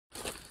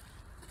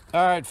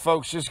Alright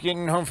folks, just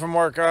getting home from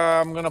work.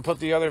 I'm going to put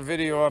the other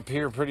video up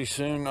here pretty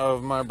soon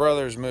of my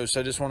brother's moose.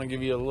 I just want to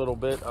give you a little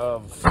bit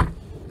of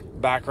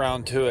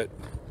background to it.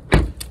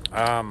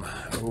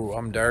 Ooh,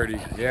 I'm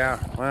dirty.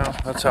 Yeah, well,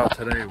 that's how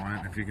today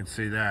went, if you can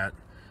see that.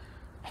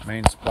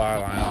 Main supply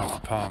line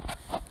off the pump.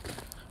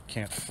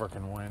 Can't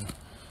frickin' win.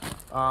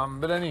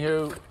 But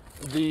anywho,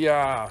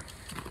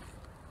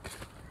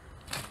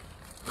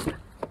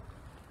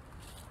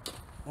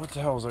 what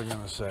the hell was I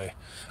gonna say?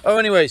 Oh,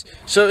 anyways,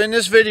 so in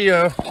this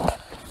video,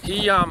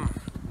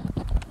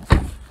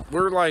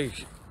 we're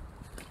like,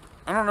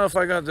 I don't know if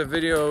I got the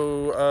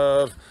video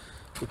of,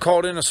 we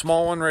called in a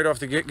small one right off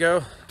the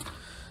get-go,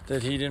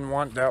 that he didn't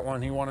want that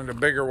one, he wanted a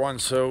bigger one,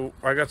 so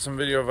I got some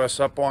video of us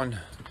up on,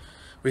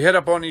 we head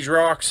up on these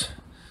rocks,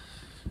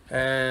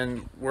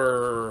 and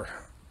we're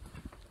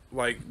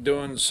like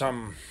doing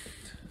some,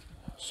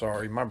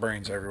 sorry, my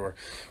brain's everywhere,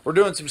 we're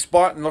doing some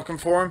spotting, looking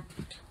for him,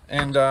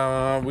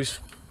 and we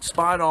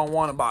spied on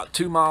one about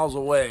 2 miles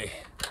away,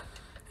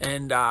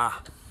 and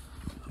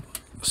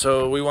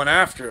so we went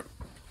after it,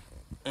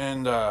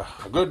 and a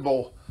good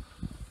bull.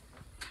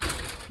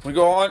 We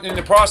go on in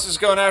the process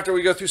of going after,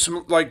 we go through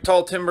some like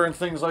tall timber and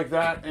things like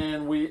that,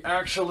 and we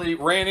actually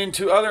ran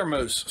into other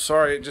moose.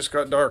 Sorry, it just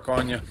got dark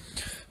on you. And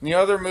the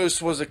other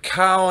moose was a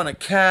cow and a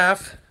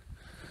calf,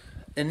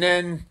 and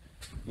then,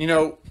 you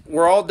know,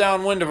 we're all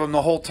downwind of them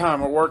the whole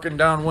time. We're working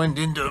downwind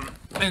into them,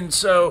 and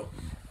so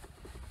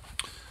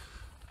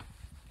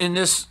in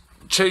this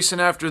chasing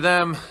after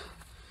them,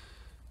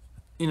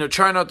 you know,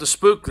 try not to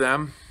spook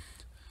them,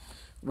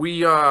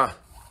 we were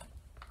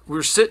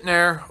sitting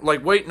there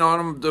like waiting on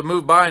them to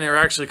move by, and they were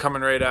actually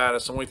coming right at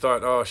us, and we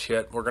thought, oh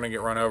shit, we're gonna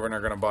get run over and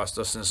they're gonna bust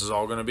us and this is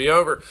all gonna be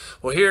over.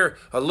 Well, here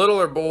a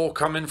littler bull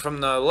coming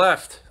from the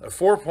left, a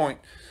 4-point,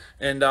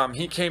 and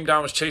he came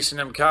down, was chasing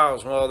them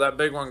cows. Well, that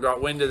big one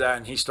got wind of that,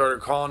 and he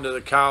started calling to the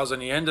cows, and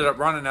he ended up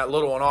running that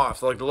little one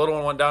off. Like the little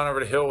one went down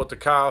over the hill with the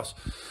cows,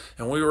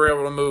 and we were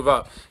able to move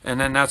up, and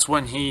then that's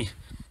when he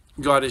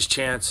got his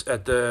chance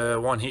at the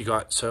one he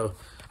got. So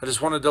I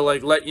just wanted to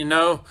like let you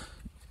know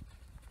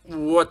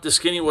what the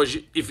skinny was.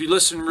 If you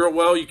listen real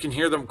well, you can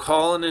hear them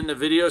calling in the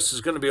video. This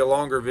is going to be a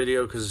longer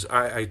video because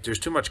there's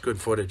too much good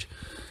footage.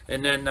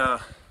 And then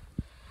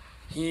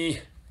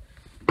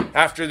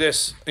after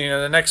this, you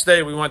know, the next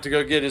day we went to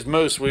go get his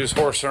moose. We was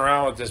horsing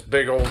around with this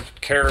big old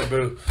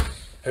caribou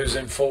who's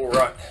in full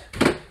rut.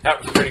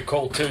 That was pretty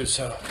cool too.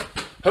 So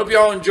hope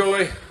y'all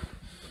enjoy,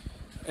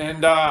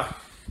 and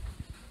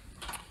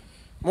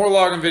more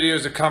logging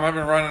videos to come. I've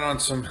been running on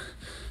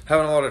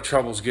having a lot of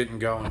troubles getting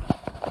going.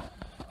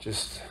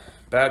 Just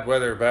bad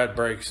weather, bad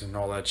breaks, and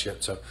all that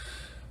shit. So,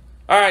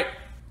 all right.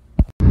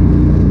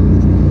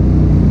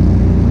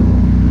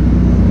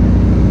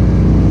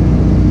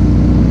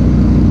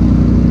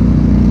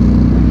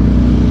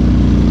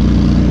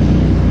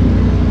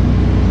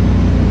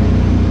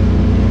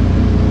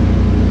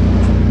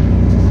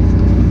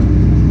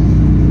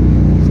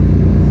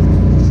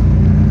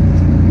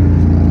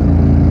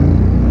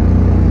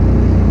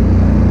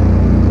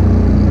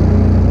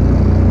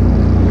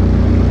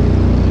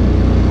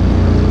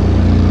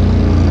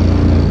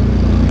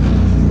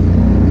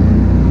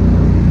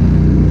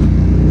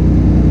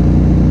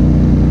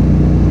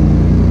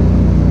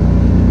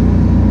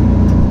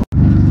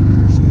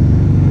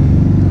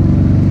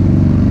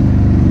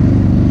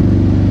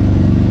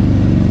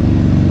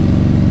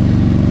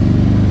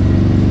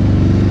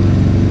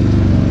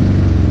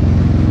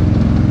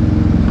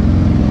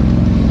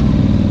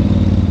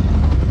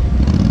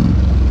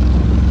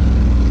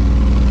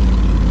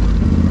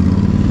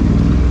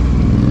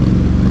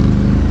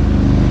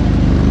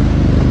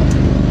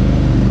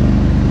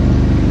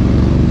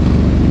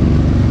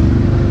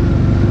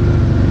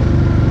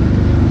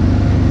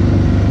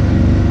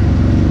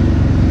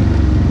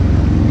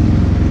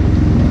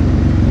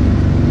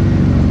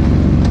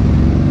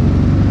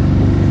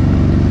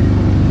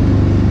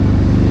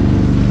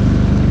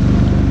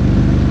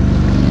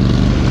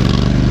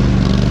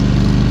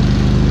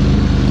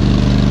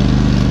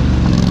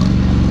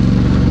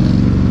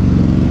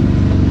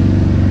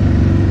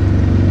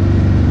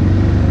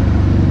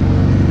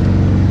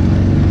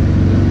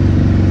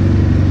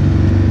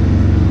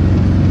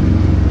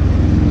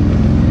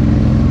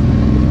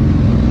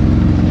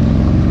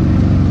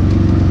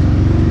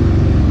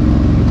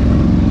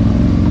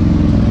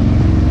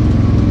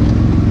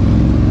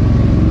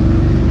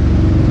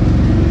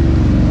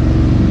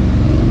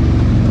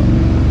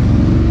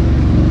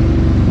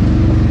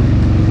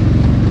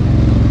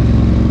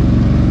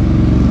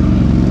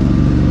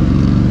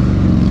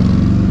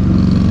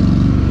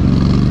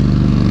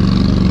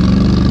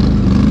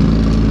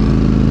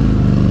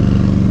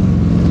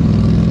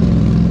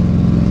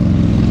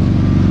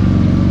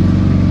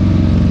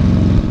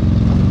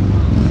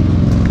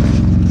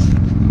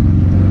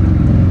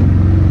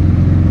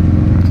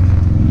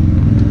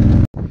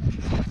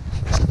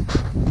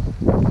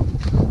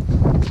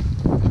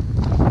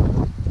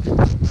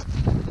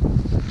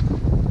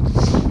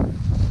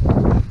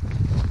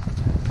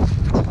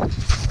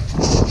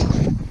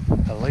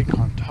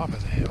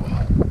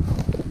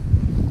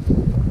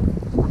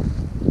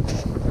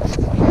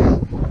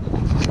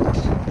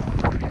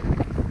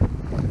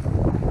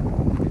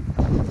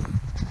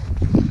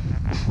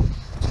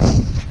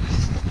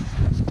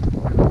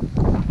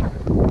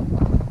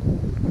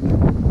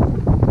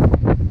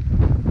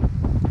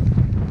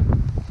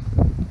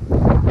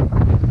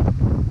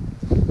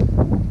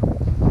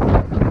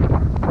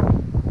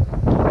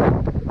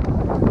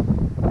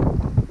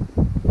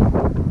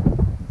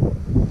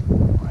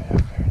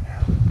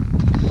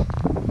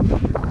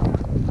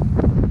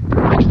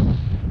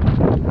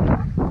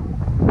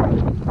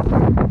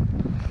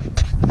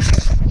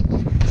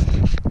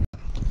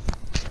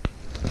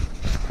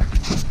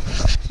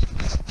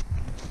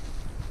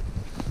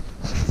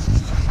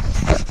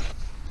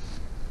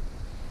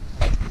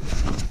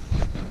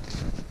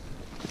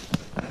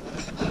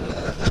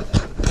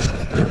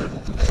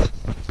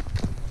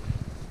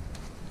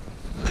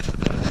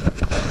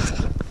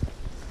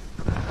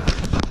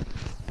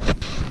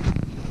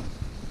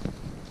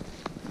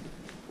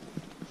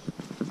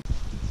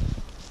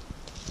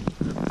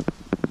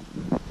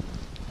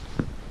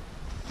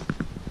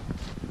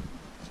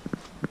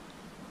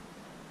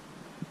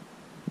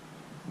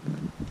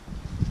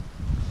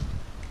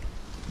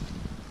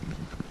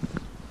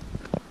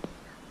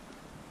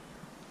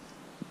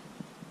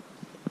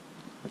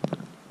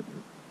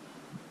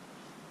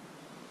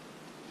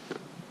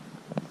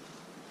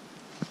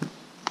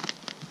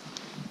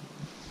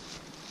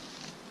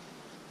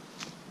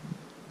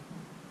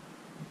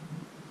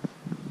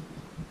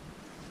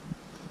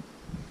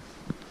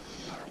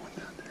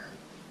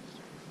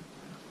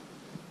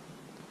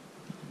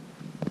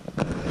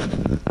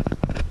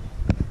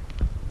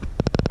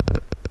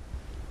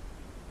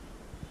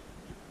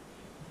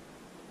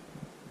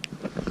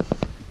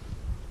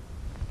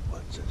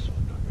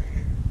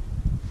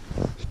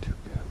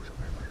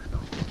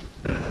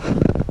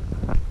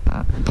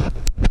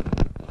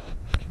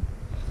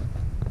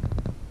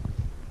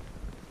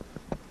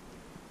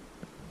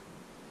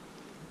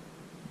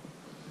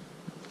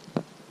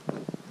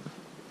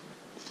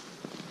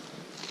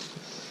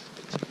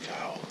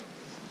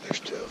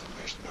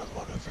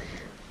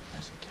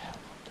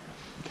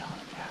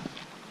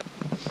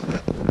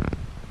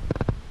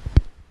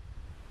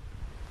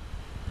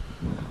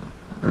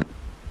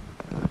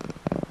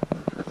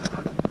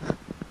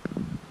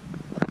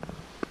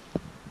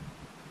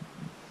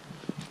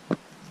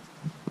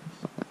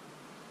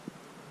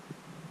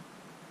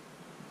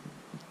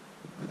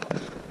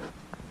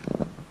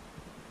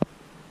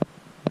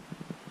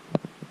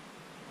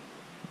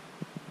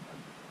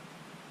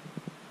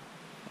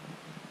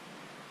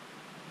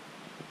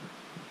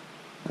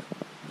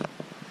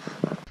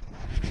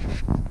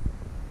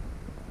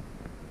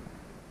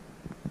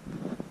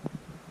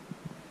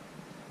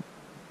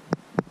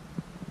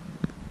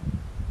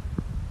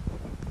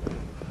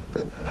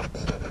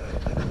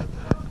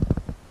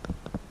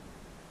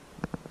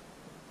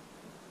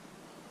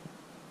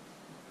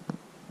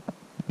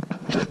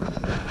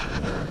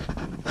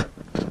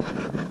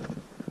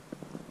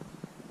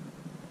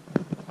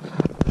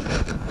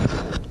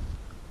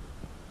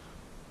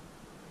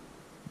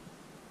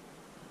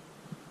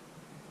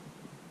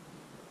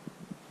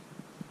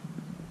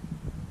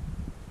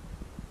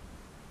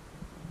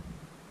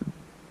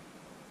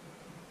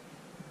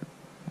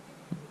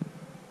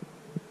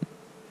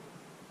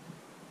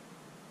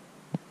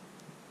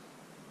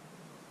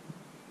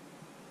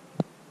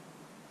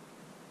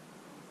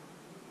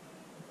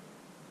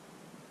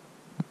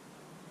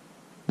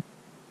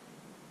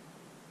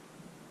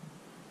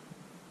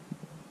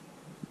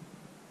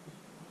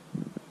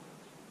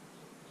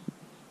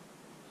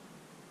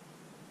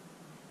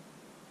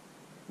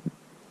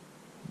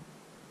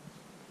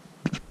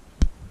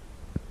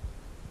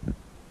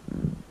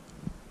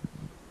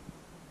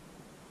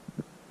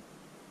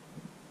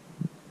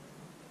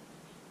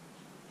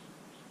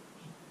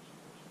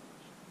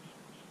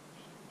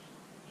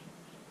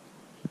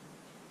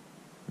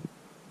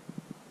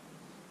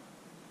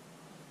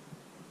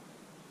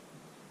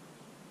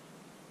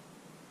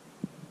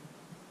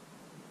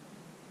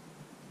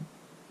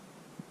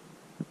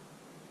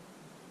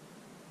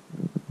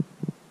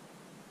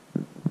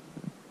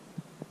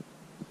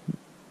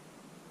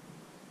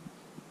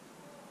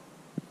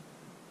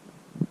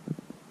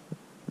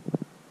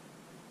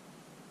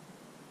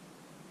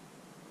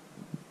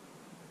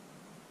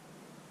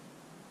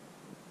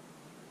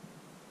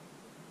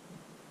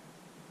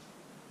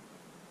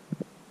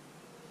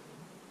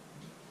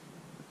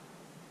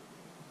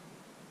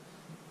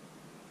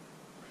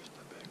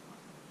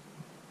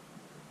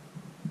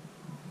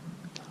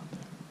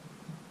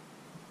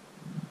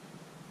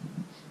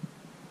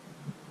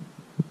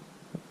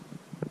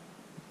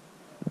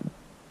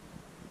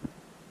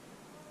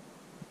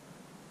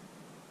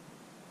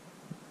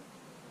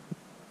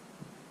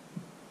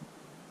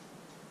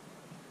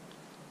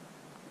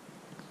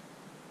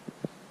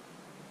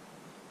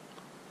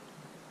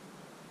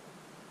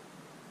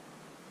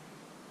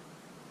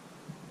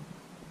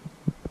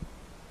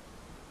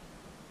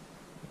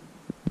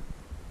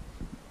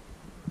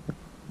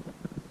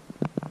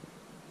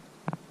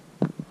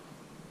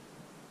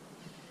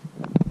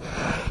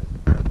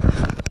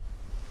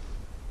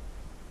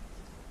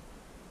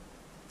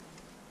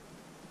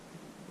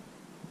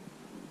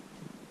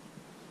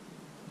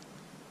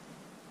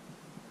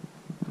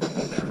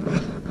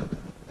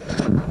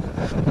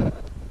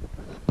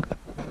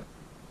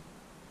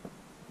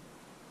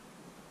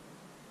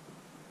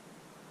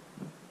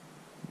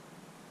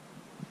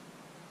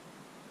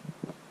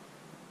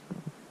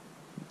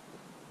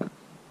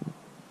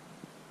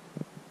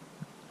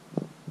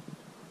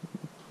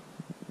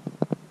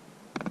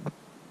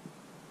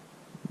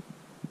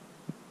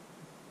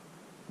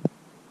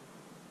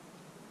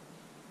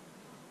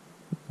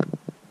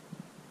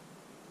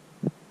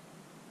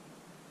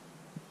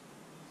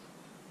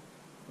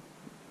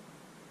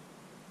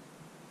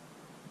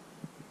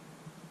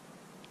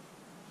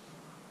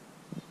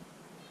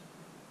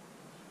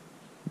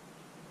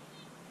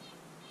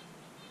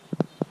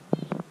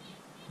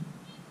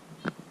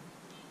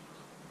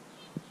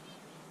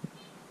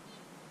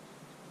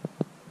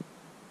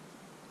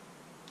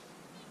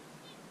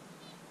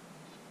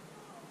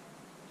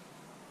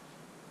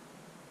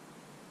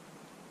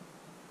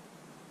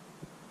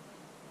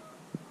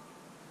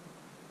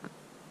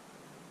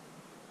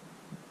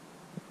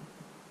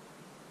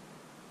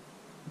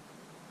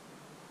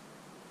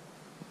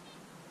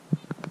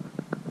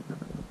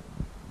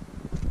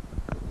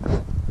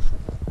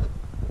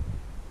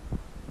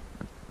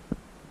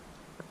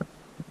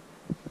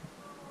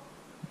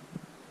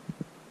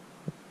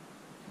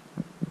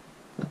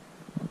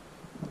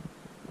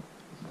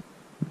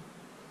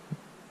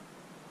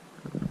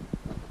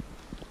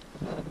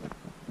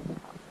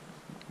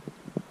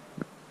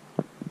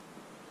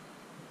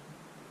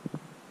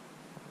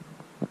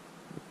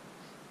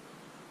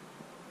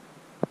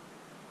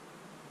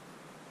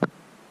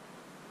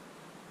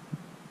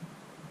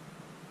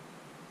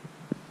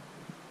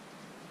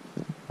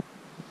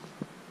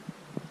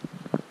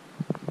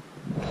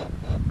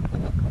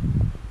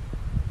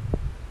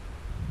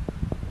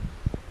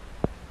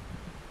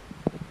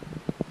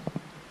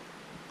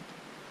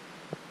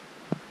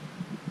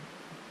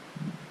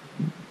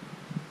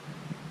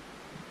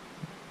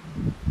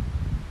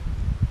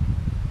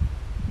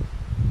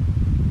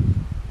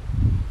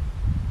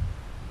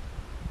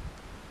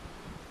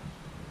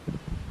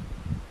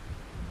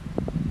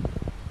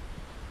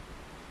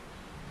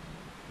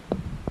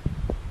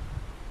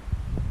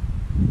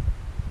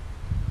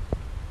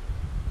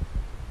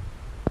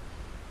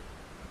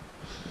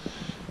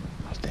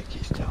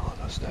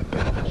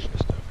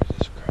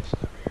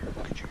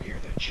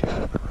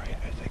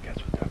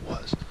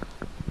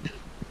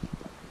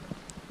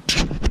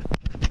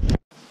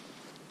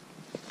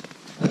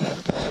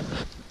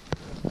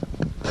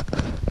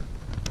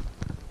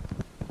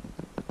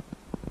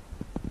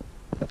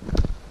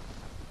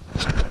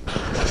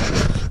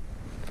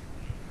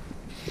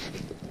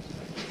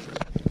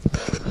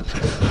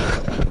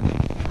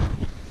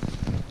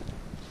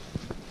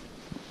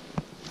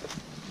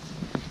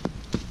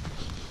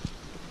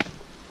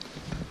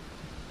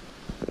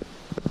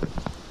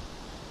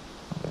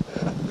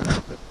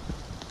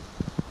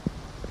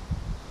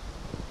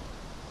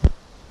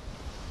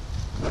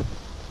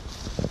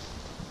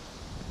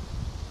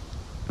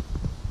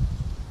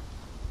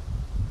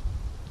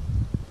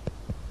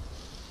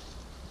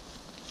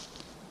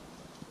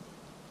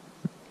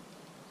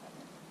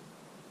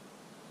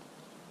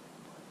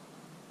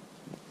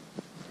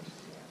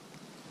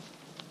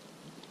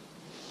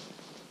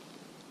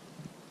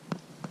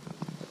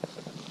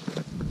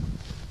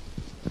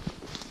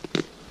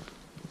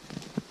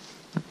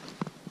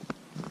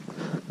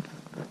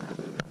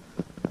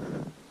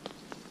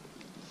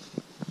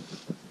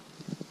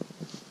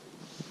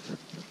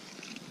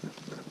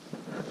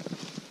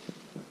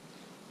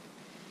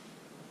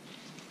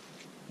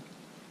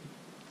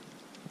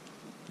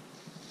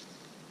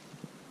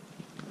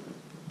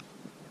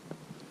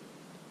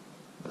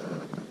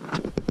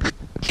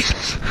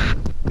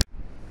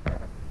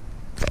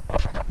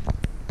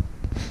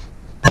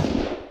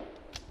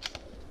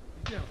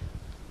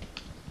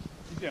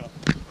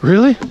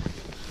 Really?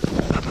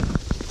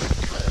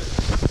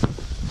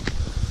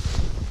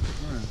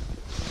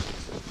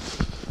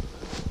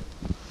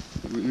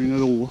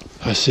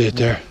 I see it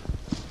there.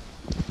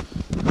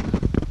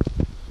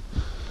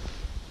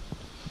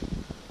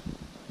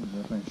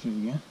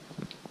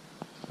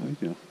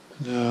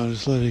 No,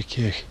 just let it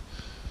kick.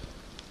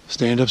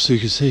 Stand up so you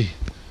can see.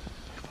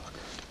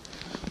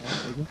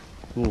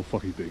 Oh,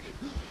 fucking big.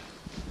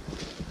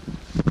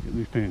 Get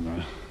these pins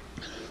on.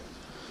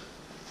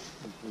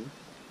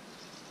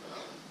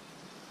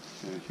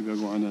 Yeah, keep it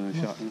going down the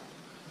shot.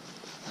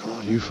 Come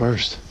on, you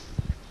first.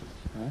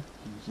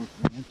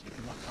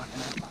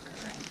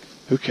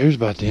 Who cares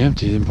about the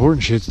empty? The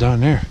important shit's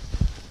down there.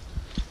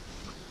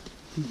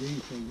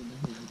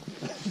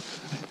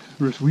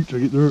 We're sweet to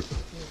get dirt.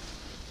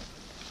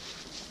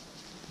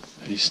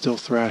 He's still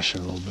thrashing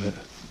a little bit.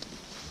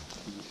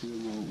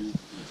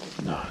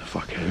 No,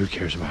 fuck it. Who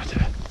cares about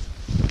that?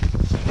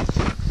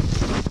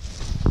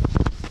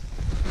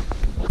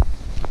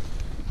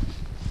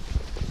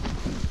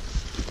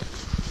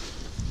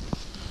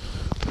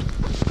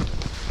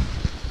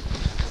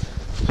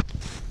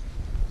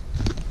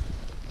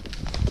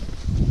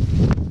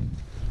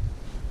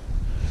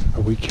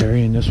 Are we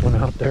carrying this one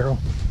out, Daryl?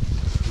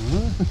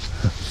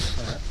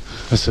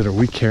 I said, are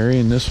we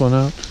carrying this one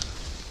out?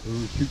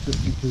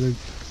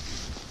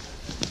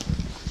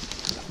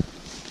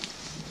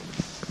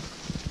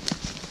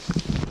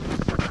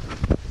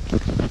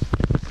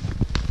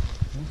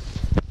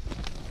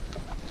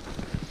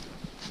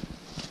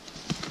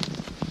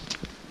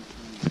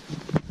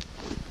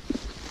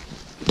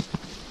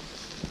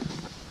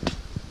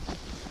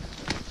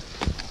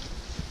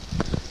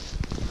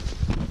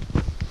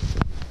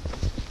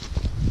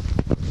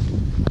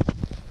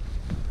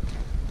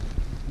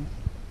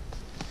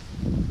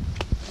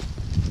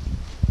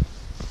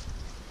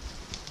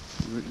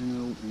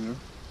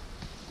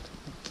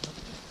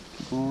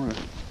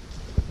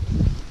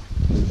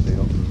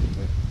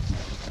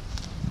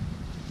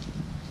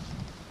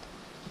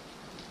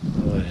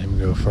 I'll let him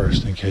go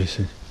first in case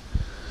he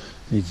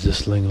needs the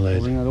sling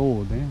lead. Bring that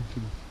over, damn.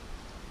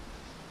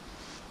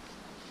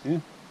 Yeah.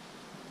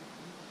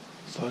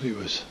 Thought he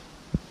was.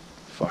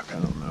 Fuck, I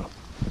don't know.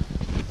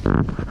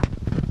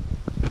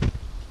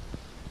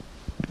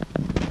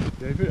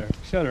 Yeah, there.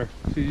 Shut her.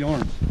 See the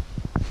arms.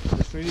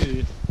 Straight at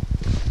you.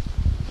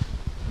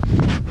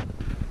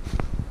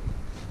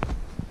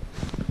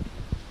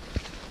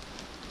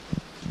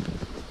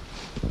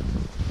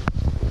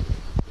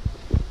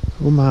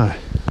 Oh my.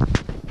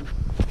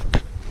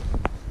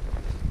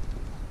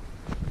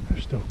 They're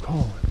still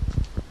calling.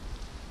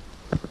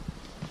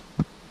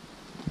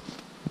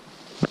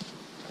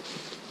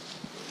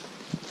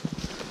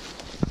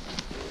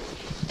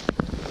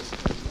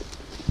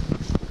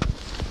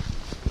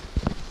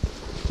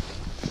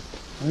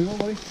 There you go,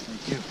 buddy.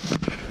 Thank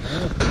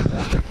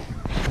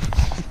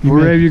you.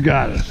 Where have you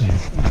got us?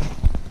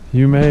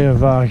 You may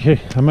have, I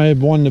may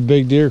have won the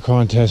big deer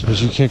contest, but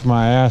you kicked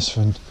my ass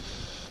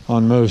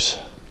on moose.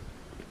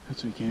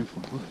 That's what we came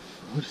for.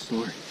 What a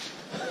story.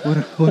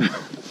 What a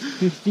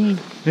 15.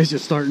 It's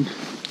just starting.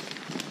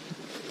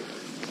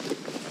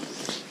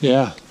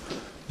 Yeah,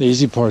 the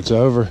easy part's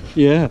over.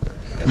 Yeah.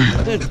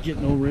 That's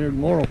getting over here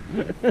tomorrow.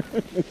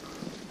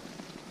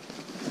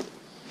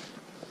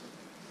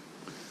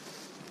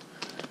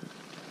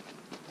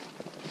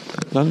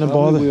 Nothing to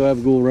bother. We'll have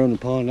to go around the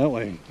pond that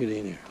way and get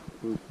in here.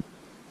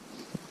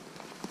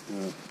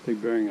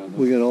 Take bearing on them.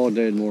 We got all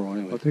day tomorrow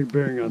anyway. I'll take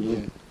bearing on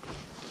them.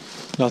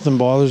 Nothing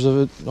bothers of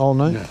it all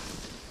night? No.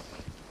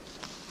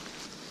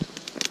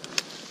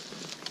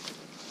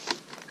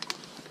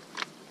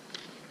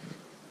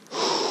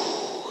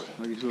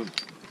 Like you said,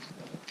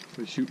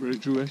 we shoot right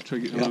through us, try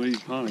to get one of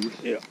these ponds.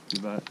 Yeah.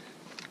 Get back.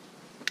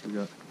 We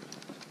got.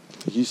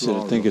 You said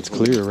I think it's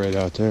clear right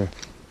out there.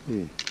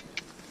 Yeah.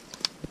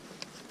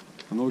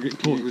 I know we're getting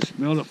close. We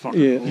smell the fucker.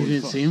 Yeah. You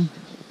didn't see him?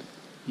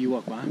 You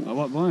walked by him? I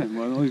walked by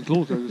him. I know he's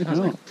close. I just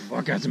smell him.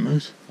 Walk out the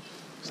moose.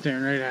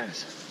 Staring right at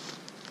us.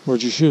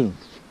 Where'd you shoot him?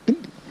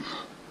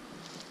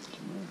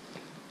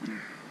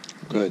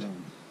 Good.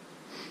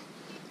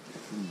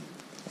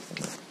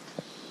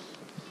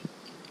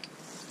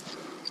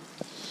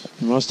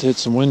 You must have hit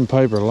some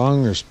windpipe or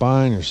lung or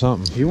spine or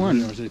something. He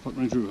went. I said, fuck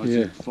right through. I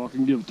said,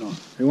 fucking give it to him.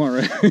 He went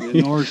right.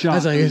 Getting our shot. I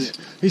was like,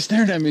 he's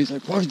staring at me. He's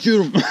like, fucking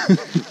shoot him.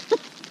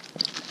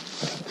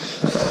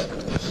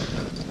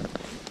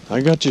 I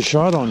got your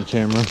shot on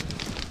camera.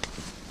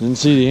 Didn't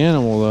see the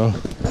animal though.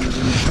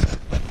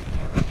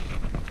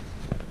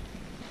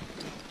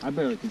 I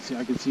barely could see.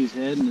 I could see his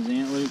head and his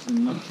antlers and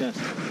enough chest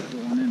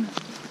going in there.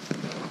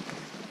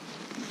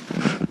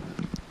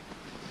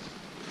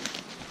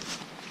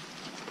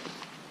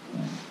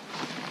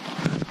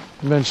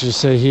 I venture to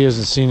say he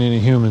hasn't seen any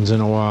humans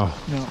in a while.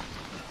 No.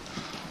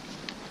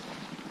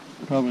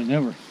 Probably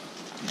never.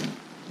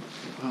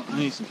 Well, I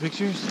need some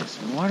pictures,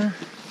 some water.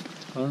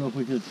 I don't know if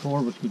we could, four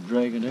of us could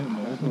drag it out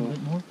more. A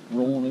bit more.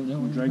 Rolling it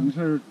down. We're dragging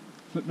her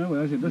foot that way.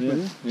 I said this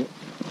way. Yeah.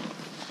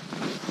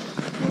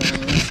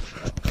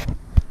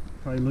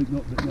 Probably leaking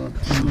up a bit more.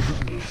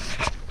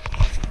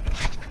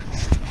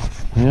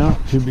 Yeah,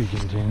 to be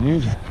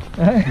continued.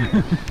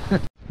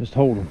 Just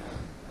hold them.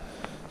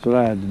 That's what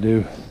I had to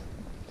do.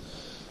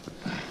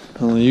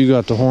 Only you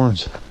got the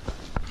horns.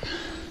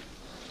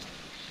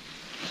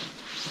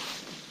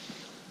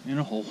 In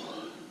a hole.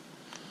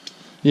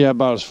 Yeah,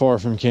 about as far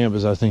from camp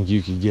as I think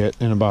you could get,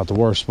 and about the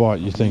worst spot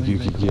you think you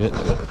could get.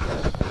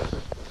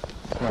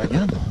 Try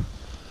again.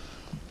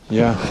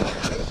 Yeah.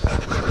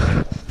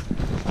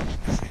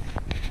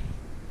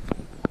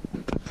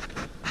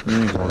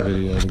 There's more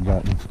video I've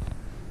gotten.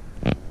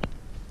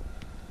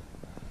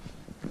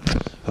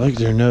 I like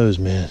their nose,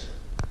 man.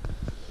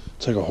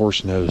 It's like a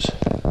horse nose.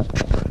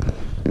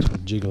 It's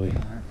jiggly.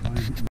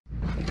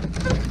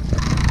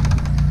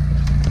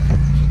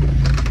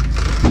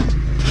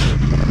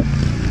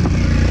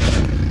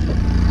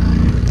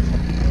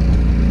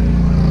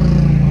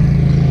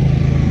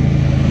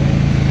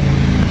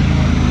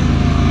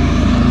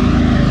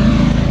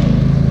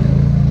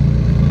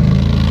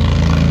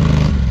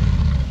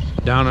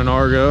 Down an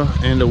Argo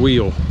and a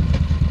wheel.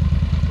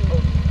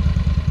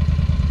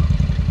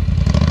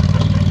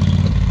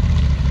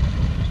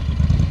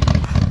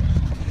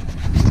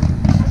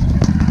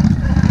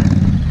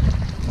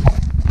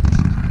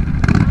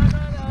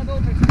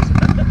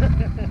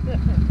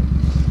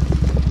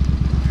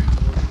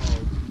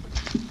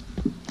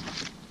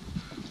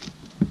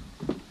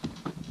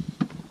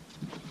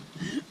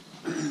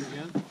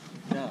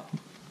 No.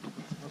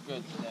 We're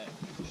good today.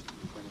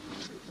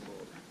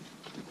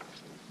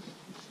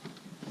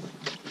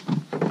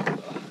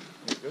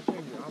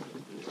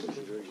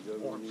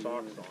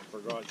 Socks on, for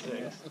God's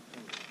sake.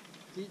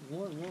 He's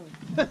warm.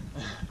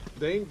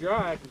 They ain't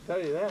dry, I can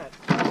tell you that.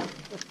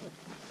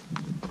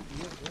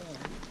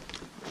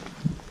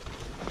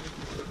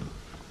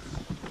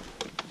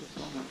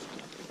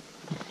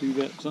 Do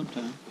that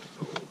sometime.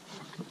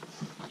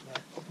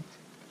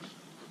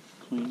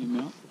 Clean him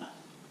out.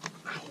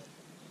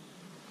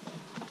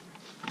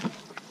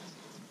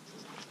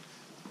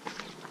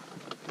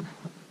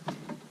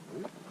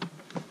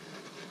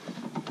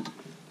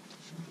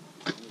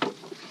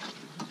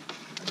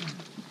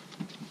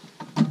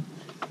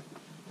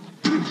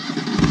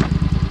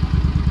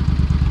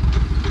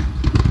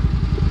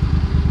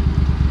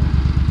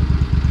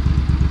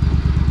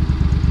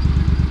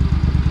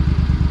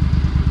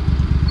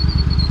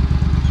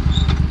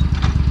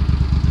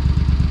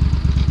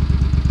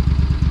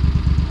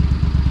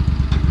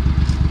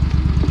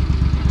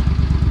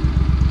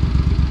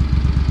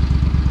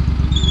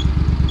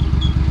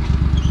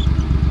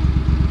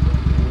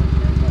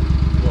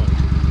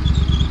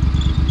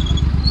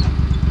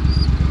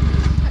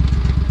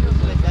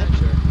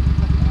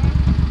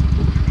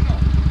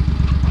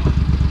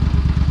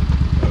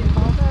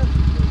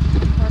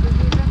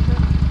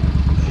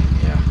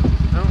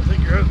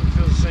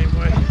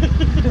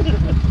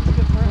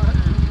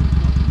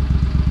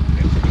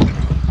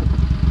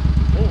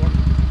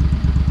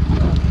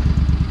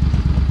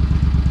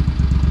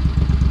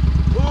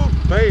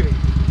 Baby.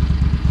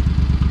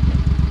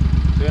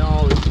 Feeling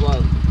all this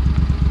love.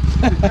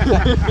 Man,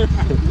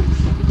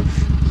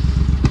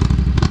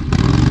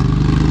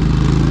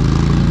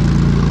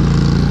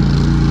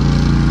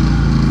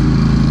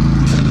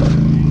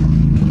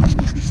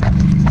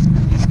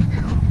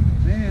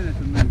 it's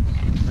a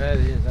moose. That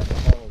is, that's a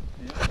hole.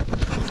 Yeah.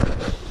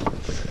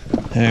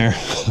 There.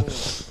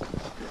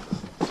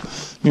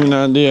 Give you an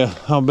idea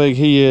how big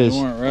he is.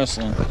 They weren't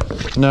wrestling.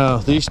 No,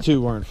 these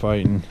two weren't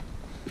fighting.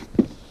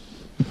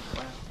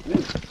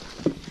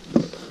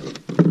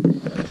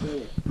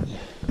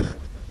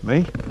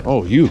 Me?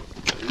 Oh, you.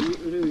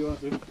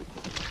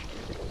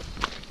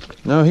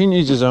 No, he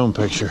needs his own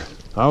picture.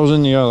 I was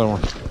in the other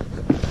one.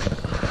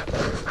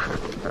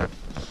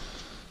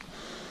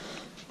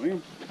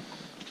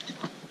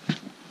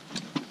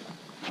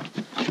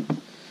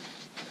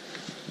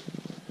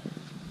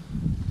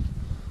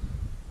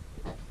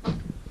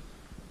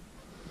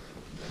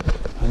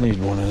 I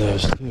need one of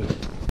those too.